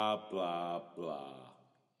Blah, blah, blah.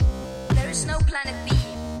 There is no planet B.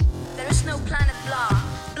 There is no planet blah.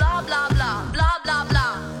 Blah, blah, blah. Blah, blah,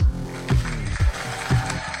 blah.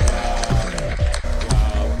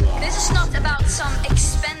 This is not about some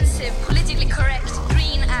expensive, politically correct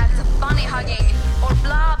green act of bunny hugging or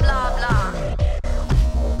blah, blah, blah.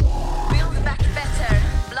 Build back better.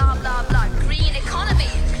 Blah, blah, blah. Green economy.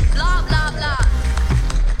 Blah, blah, blah.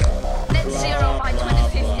 Net zero by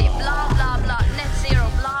 2050. Blah, blah, blah. Net zero.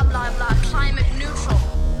 Blah, blah, blah. Climate neutral.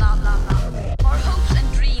 Blah, blah, blah. Our hopes and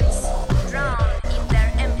dreams drown in their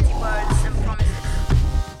empty words and promises.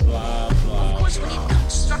 Blah, blah. Of course we need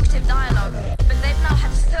constructive dialogue, but they've now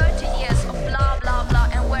had 30 years of blah, blah, blah,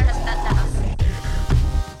 and where has that led us?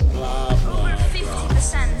 Blah, blah, Over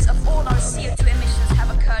 50% of all our CO2 emissions have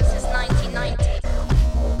occurred since 1990,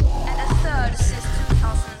 and a third since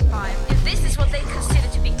 2005. If this is what they consider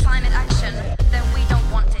to be climate action, then we don't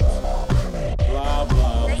want it. blah,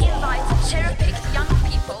 blah. They invite cherry-picked young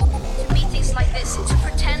people to meetings like this to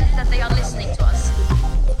pretend that they are listening to us.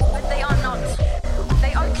 But they are not.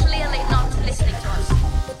 They are clearly not listening to us.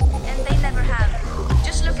 And they never have.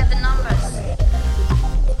 Just look at the numbers.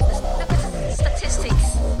 Look at the statistics.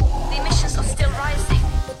 The emissions are still rising.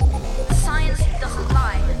 The science doesn't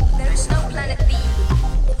lie. There is no planet B.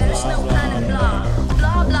 There is no planet blah.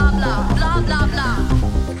 Blah, blah, blah. Blah, blah, blah.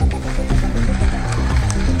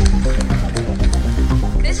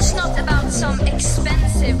 This is not about some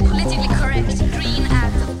expensive, politically correct green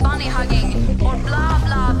act of bunny hugging or blah,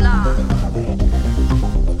 blah, blah.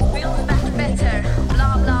 Build back better,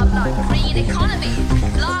 blah, blah, blah. Green economy,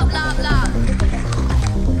 blah, blah, blah.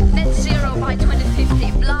 Net zero by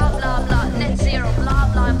 2050, blah, blah, blah. Net zero, blah,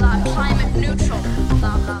 blah, blah. Climate neutral,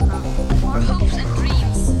 blah, blah, blah. Our hopes and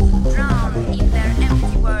dreams drown in their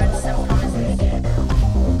empty words and promises.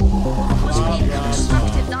 Of course we need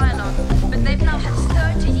constructive dialogue, but they've now had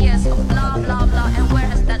 30 years of blah, blah, blah, and where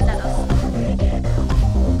has that led us?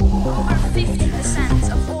 Over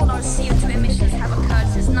 50% of all our CO2 emissions have occurred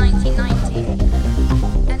since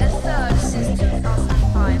 1990, and a third since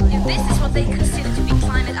 2005. If this is what they consider to be